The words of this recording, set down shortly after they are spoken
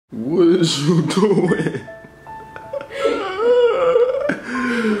What is you doing?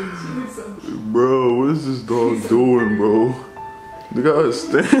 Bro, what is this dog doing, bro? Look at her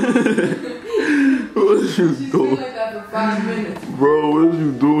stand. What is you doing? Like that for 5 minutes. Bro, what is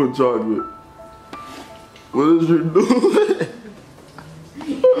you doing, Chocolate? What is you doing?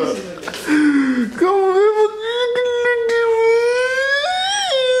 Come on, man.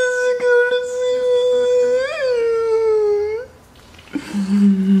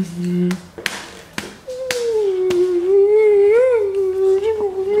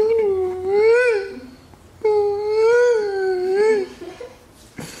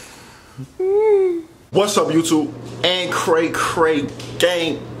 What's up, YouTube and Cray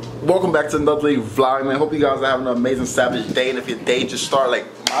gang? Welcome back to another vlog, man. Hope you guys are having an amazing savage day, and if your day just started like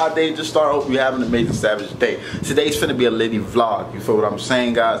my day just started, I hope you're having an amazing savage day. Today's finna be a litty vlog, you feel what I'm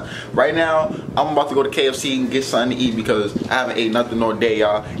saying, guys? Right now, I'm about to go to KFC and get something to eat because I haven't ate nothing all day,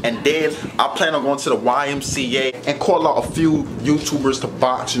 y'all. And then I plan on going to the YMCA and call out a few YouTubers to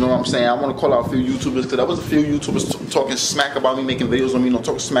box, you know what I'm saying? I want to call out a few YouTubers because there was a few YouTubers talking smack about me, making videos on me,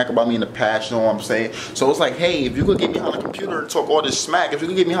 talking smack about me in the past, you know what I'm saying? So it's like, hey, if you could get me on a computer and talk all this smack, if you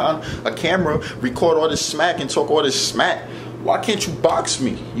could get me on a camera, record all this smack and talk all this smack, why can't you box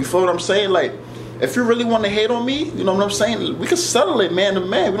me? You feel what I'm saying? Like, if you really want to hate on me, you know what I'm saying? We can settle it man to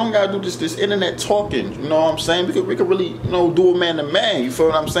man. We don't gotta do this internet talking. You know what I'm saying? We could really, do it man to man. You feel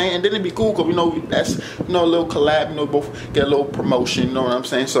what I'm saying? And then it'd be cool because that's a little collab. Both get a little promotion. You know what I'm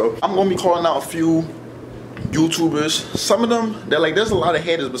saying? So I'm gonna be calling out a few YouTubers. Some of them, there's a lot of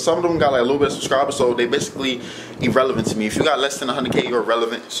haters, but some of them got like a little bit of subscribers, so they basically irrelevant to me. If you got less than 100K, you're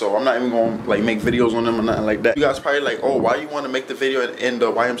irrelevant. So I'm not even gonna like make videos on them or nothing like that. You guys probably like, oh, why you want to make the video in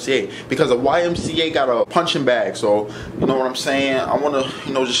the YMCA? Because the YMCA got a punching bag. So you know what I'm saying? I want to,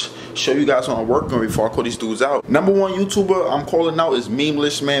 just show you guys what I'm working on before I call these dudes out. Number one YouTuber I'm calling out is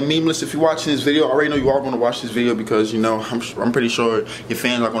Memeulous, man. Memeulous, if you're watching this video, I already know you are going to watch this video because I'm pretty sure your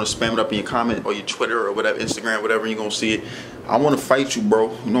fans are going to spam it up in your comment or your Twitter or whatever, Instagram, whatever, you're going to see it. I want to fight you,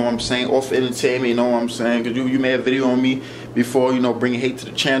 bro. You know what I'm saying? Off entertainment, you know what I'm saying? Because you made a video on me before, bringing hate to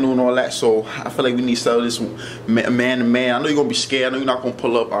the channel and all that. So I feel like we need to settle this man to man. I know you're going to be scared. I know you're not going to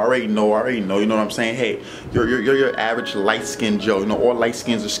pull up. I already know. You know what I'm saying? Hey, you're your average light-skinned Joe. All light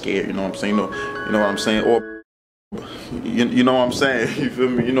skins are scared. You know what I'm saying? You know what I'm saying? Or, you know what I'm saying? You feel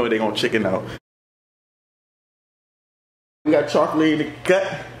me? You know they going to chicken out. We got Chocolate in the cut.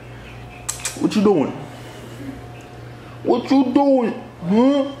 What you doing? What you doing?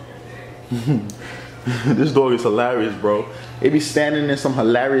 Huh? This dog is hilarious, bro. They be standing in some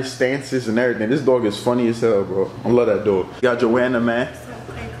hilarious stances and everything. This dog is funny as hell, bro. I love that dog. We got Joanna, man.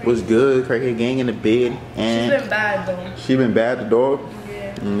 What's good? Crackhead gang in the bed. And She's been bad, though. She been bad, the dog?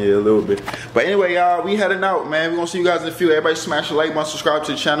 Yeah. Yeah, a little bit. But anyway, y'all, we heading out, man. We're gonna see you guys in a few. Everybody smash the like button, subscribe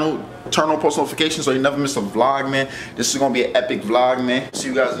to the channel, turn on post notifications so you never miss a vlog, man. This is gonna be an epic vlog, man. See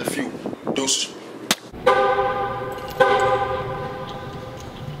you guys in a few. Deuces.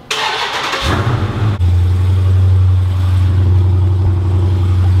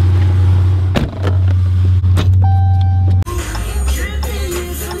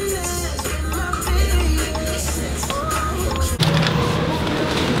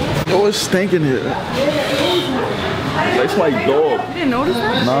 Oh, it's stinking here. It smells like dog. You didn't notice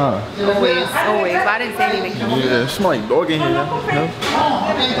that? Nah. Always. But I didn't say anything. Yeah, it smells like dog in here. No?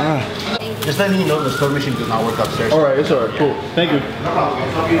 Just letting you know the store machine does not work upstairs. Alright, it's alright, cool. Thank you.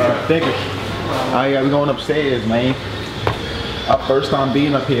 Alright, thank you. Alright, yeah, we going upstairs, man. Our first time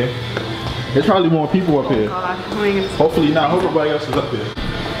being up here. There's probably more people up here. Hopefully not. Hope everybody else is up here.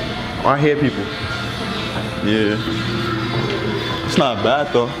 I hear people. Yeah. It's not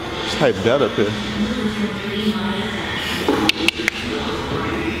bad though. It's type dead up here.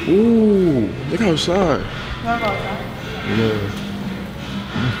 Ooh, look outside. Yeah.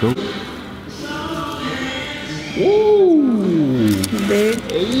 That's dope. Ooh. Big.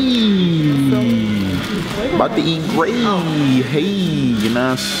 Hey. About to eat gravy. Hey, you know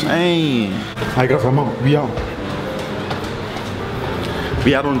what I'm saying? I got from mom. We out.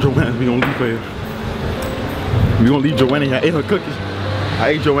 We out on Joanna. We gonna leave for here. We gonna leave Joanna here. I ate her cookies. I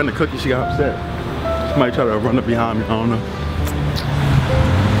ate Joanna cookies. She got upset. Somebody tried to run up behind me. I don't know.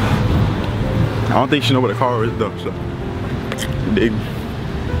 I don't think she know what a car is though. So,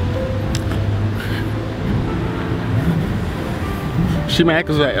 she mad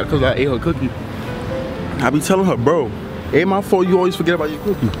cause I ate her cookie. I be telling her, bro, it ain't my fault you always forget about your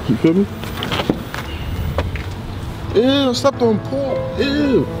cookie. You feel me? Ew, I slept on pork.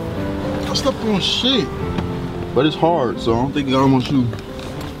 Ew, I slept on shit. But it's hard, so I don't think I want you.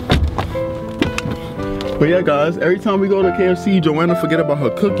 But yeah, guys, every time we go to KFC, Joanna forget about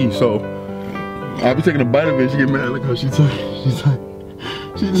her cookie, so I'll be taking a bite of it. She get mad. Look how she's like,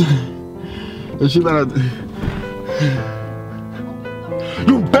 she better.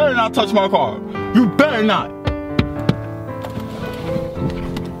 You better not touch my car. You better not.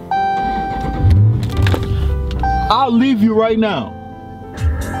 I'll leave you right now.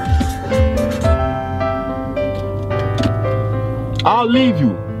 I'll leave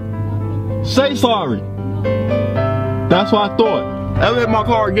you. Say sorry. That's what I thought. Ever hit my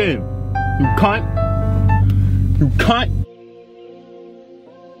car again. You cunt. You cunt.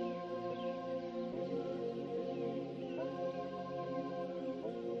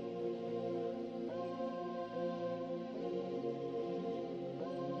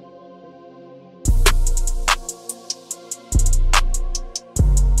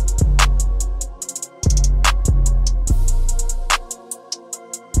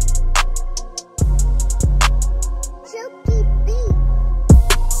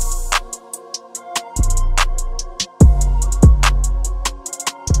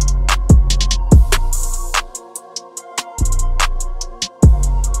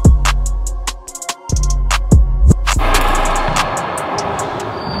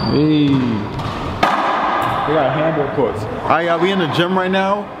 Hey, they got handball courts. Alright, y'all, we in the gym right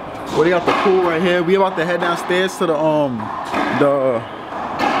now. Well, they got the pool right here. We about to head downstairs to the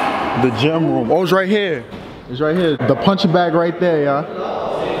gym room. Oh, it's right here. It's right here. The punching bag right there, y'all.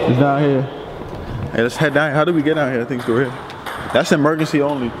 It's down here. Hey, let's head down. How do we get down here? I think through here. That's emergency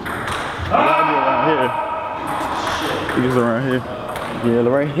only. Around here. I think it's around here. Yeah,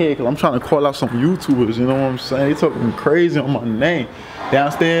 right here. Cause I'm trying to call out some YouTubers. You know what I'm saying? They talking crazy on my name.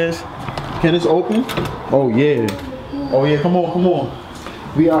 Downstairs. Can this open? Oh yeah. Oh yeah. Come on, come on.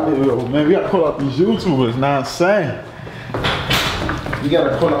 We out here, yo, man. We gotta call out these YouTubers. Nah, I'm saying. We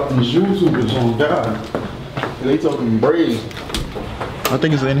gotta call out these YouTubers on God. They talking brave. I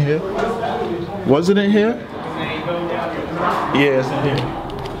think it's in here. Was it in here? Yeah, it's in here.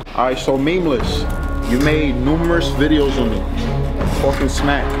 Alright, so Memeulous, you made numerous videos on me. Talking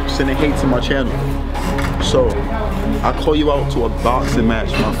smack, sending hate to my channel. So, I call you out to a boxing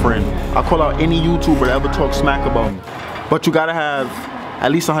match, my friend. I call out any YouTuber that ever talks smack about me. But you gotta have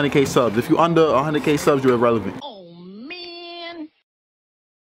at least 100K subs. If you're under 100K subs, you're irrelevant. Oh, man.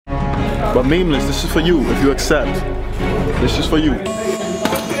 But Memeulous, this is for you, if you accept. This is for you.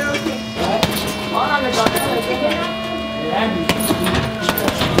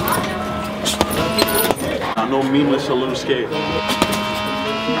 I know Memeulous a little scared.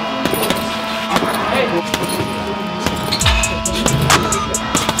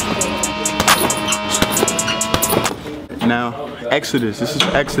 Now, Exodus, this is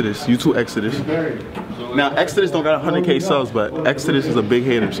for Exodus, YouTube Exodus. Now, Exodus don't got 100K subs, but Exodus is a big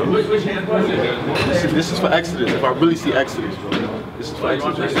hater, so. This is for Exodus, if I really see Exodus. This is for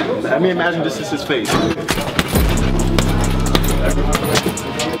Exodus. Let me imagine this is his face.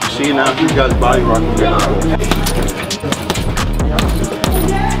 See, now he's got his body rocking there.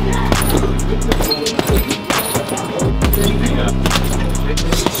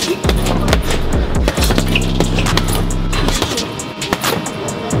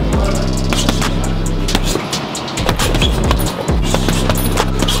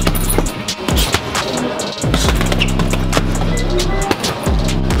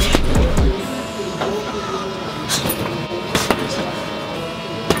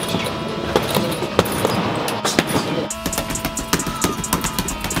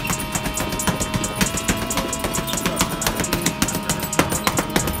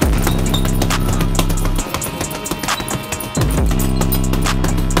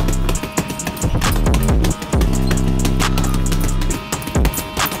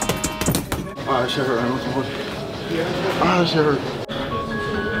 Ah, that shit hurt. I know what to Ah, that shit hurt.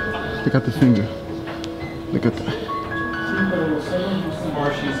 Look at the finger. Look at that.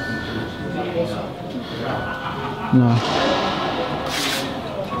 No.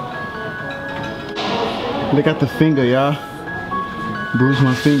 Look at the finger, y'all. Bruised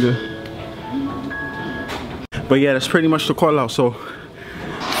my finger. But yeah, that's pretty much the call out. So,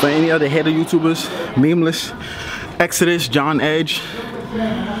 for any other hater YouTubers, Memeulous, Exodus, John Edge,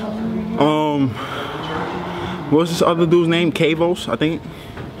 what was this other dude's name? Kavos, I think.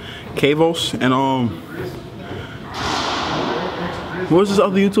 Kavos, and what was this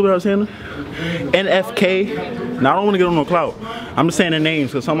other YouTuber I was saying? NFK. Now I don't want to get on no clout. I'm just saying their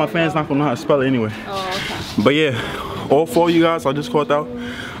names because some of my fans not gonna know how to spell it anyway. Oh, okay. But yeah, all four of you guys I just called out.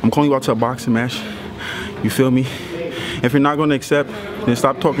 I'm calling you out to a boxing match. You feel me? If you're not gonna accept, then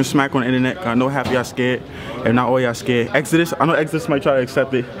stop talking smack on the internet. I know half of y'all scared, and not all y'all scared. Exodus, I know Exodus might try to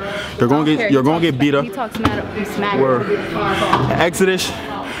accept it. You're gonna get beat up. He talks smack. Word. Exodus,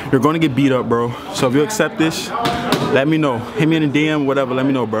 you're gonna get beat up, bro. So if you accept this, let me know. Hit me in the DM, whatever. Let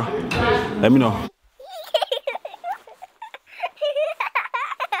me know, bro. Let me know.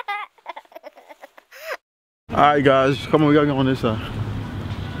 Alright guys, come on, we gotta get on this side.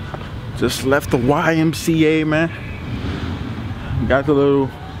 Just left the YMCA, man. Got the little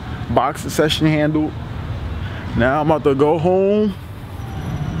boxing session handled. Now I'm about to go home.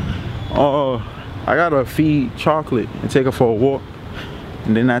 I gotta feed Chocolate and take her for a walk.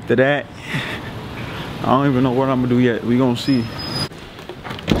 And then after that, I don't even know what I'm gonna do yet. We gonna see.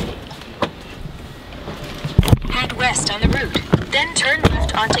 Head west on the route, then turn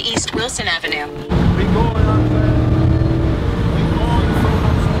left onto East Wilson Avenue. We going out there.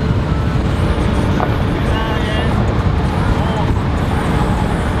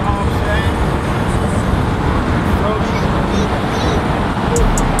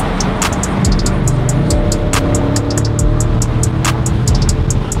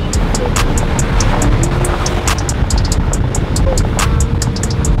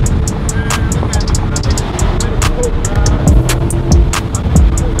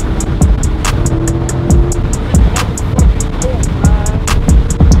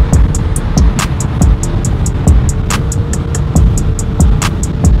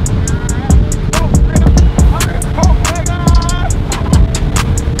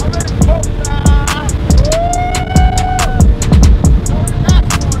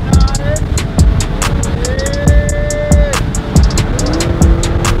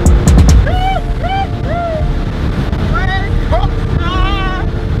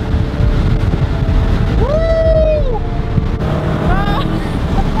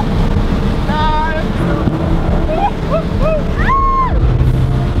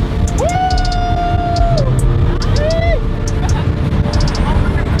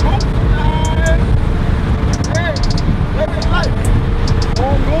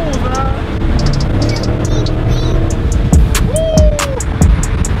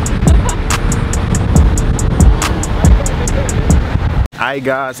 Alright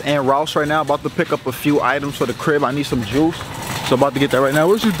guys, and Rouse right now about to pick up a few items for the crib. I need some juice, so about to get that right now.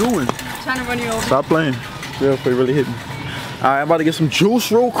 What you doing? Trying to run you over. Stop playing. Yeah, they really hit me. Alright, I'm about to get some juice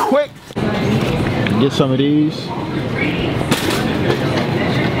real quick. Get some of these.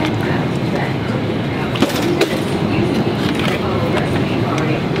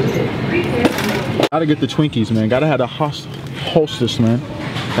 Gotta get the Twinkies, man. Gotta have the hostess, man.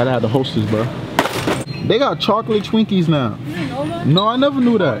 Gotta have the hostess, bro. They got chocolate Twinkies now. No, I never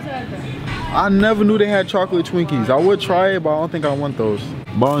knew that. I never knew they had chocolate Twinkies. I would try it, but I don't think I want those.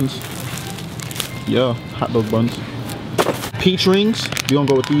 Buns. Yeah, hot dog buns. Peach rings. We gonna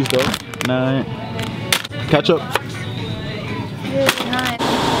go with these though. Nah. Ketchup.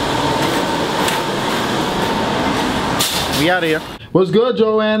 We out of here. What's good,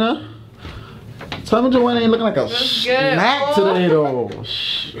 Joanna? Tell me Joanna ain't looking like a snack today though.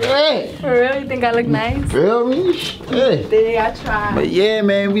 Shit. I really think I look nice. Feel me? Shit. Dang, I tried. But yeah,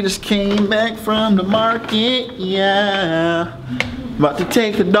 man, we just came back from the market. Yeah. About to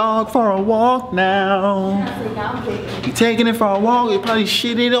take the dog for a walk now. You taking it for a walk, you probably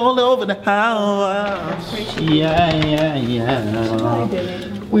shit it all over the house. Yeah.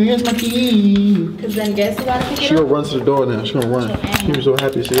 Where's my key? Cause then guess who gotta pick it up? She gonna run to the door now. She gonna run. She was so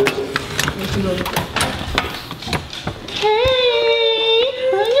happy she is.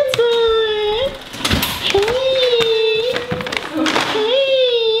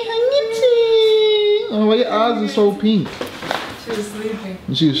 Why your eyes are so pink? She was sleeping.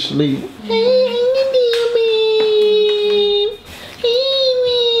 She was asleep.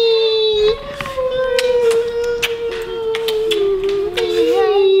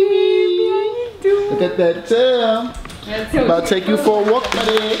 Look at that tail. About to take you for a walk,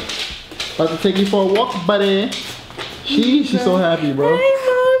 buddy. About to take you for a walk, buddy. She's so happy, bro. Hi,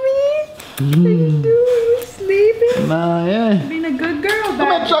 mommy. What you doing? Sleeping? Nah, yeah. Being a good girl,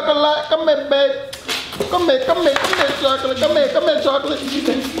 Come here, chocolate. Come here, babe. Come here, chocolate. Come here, chocolate. Oh,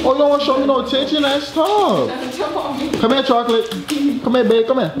 you don't want to show me no attention? That's tough. Come here, chocolate. Come here, babe.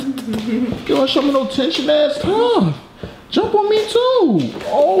 Come here. You don't want to show me no attention? That's tough. Jump on me too.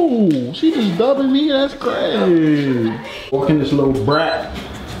 Oh, she just dubbing me. That's crazy. Walking this little brat.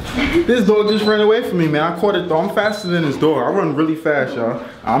 This dog just ran away from me, man. I caught it though. I'm faster than this dog. I run really fast, y'all.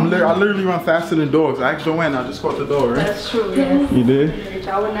 I literally run faster than dogs. I asked Joanna, I just caught the dog, right? That's true, yes. You did?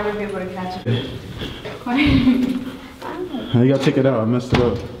 I would never be able to catch it. You gotta take it out. I messed it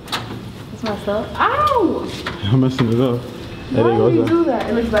up. It's myself. Ow! I'm messing it up. There Why they do you go. do that?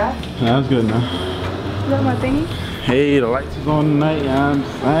 It looks bad. That's good now. Is that my thingy? Hey, the lights is on tonight, you know what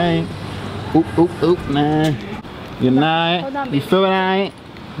I'm saying? Oop, oop, oop, nah. You night? Hold on, You baby. feel it?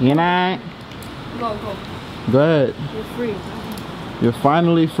 You night? Go. Go ahead. You're free. You're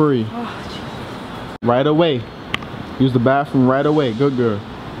finally free. Oh, Right away. Use the bathroom right away. Good girl.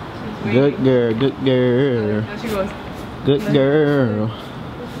 Good girl. Good girl. there she goes. Good girl.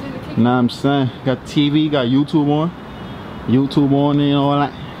 Know what I'm saying? Got TV, got YouTube on. YouTube on, you know,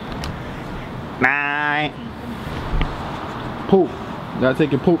 like. Night. Poop. Gotta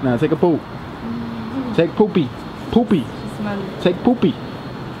take your poop now. Take a poop. Take poopy. Poopy. Smell it. Take poopy.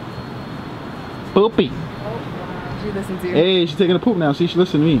 Poopy. She listens to you. Hey, she's taking a poop now. See, she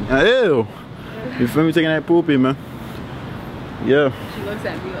listen to me. Ew. You feel me taking that poopy, man? Yeah. She looks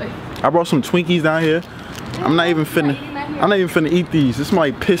at me like. I brought some Twinkies down here. I'm not even finna eat these. This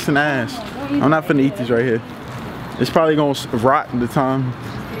might piss and ass. I'm not finna eat these right here. It's probably gonna rot the time.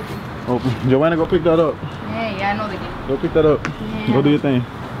 Open. Joanna, go pick that up. Yeah, I know the game. Go pick that up. Yeah. Go do your thing.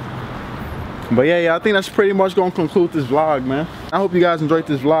 But yeah, I think that's pretty much gonna conclude this vlog, man. I hope you guys enjoyed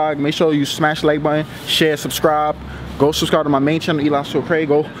this vlog. Make sure you smash the like button, share, subscribe. Go subscribe to my main channel, Elisocray.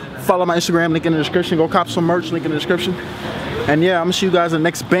 Go follow my Instagram, link in the description. Go cop some merch, link in the description. And yeah, I'm gonna see you guys in the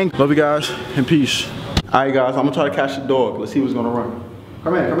next bank. Love you guys and peace. Alright guys, I'm gonna try to catch the dog. Let's see who's gonna run.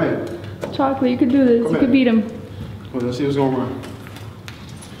 Come here, come here. Chocolate, you could do this. Come you here. could beat him. Well, let's see who's gonna run.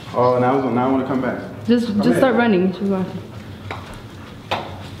 Oh, now I wanna come back. Just start running. She's watching.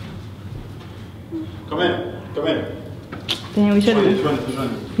 Come in, come in. Damn, we should He's have. running, he's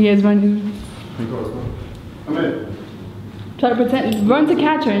running. He is running. Here he goes, come in. Try to pretend. Run to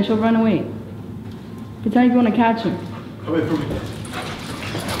catch her and she'll run away. Pretend you want to catch her. Come in, come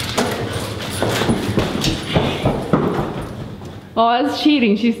in. Oh, that's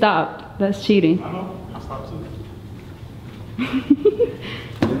cheating. She stopped. That's cheating. I know, I stopped too.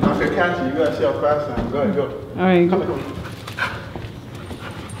 You're not gonna catch it, you gotta see how fast I am. Go ahead, go. Alright, Come go. here, come here.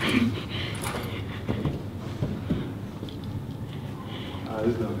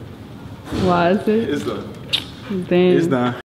 It's done. Why is it? It's done. Damn. It's done.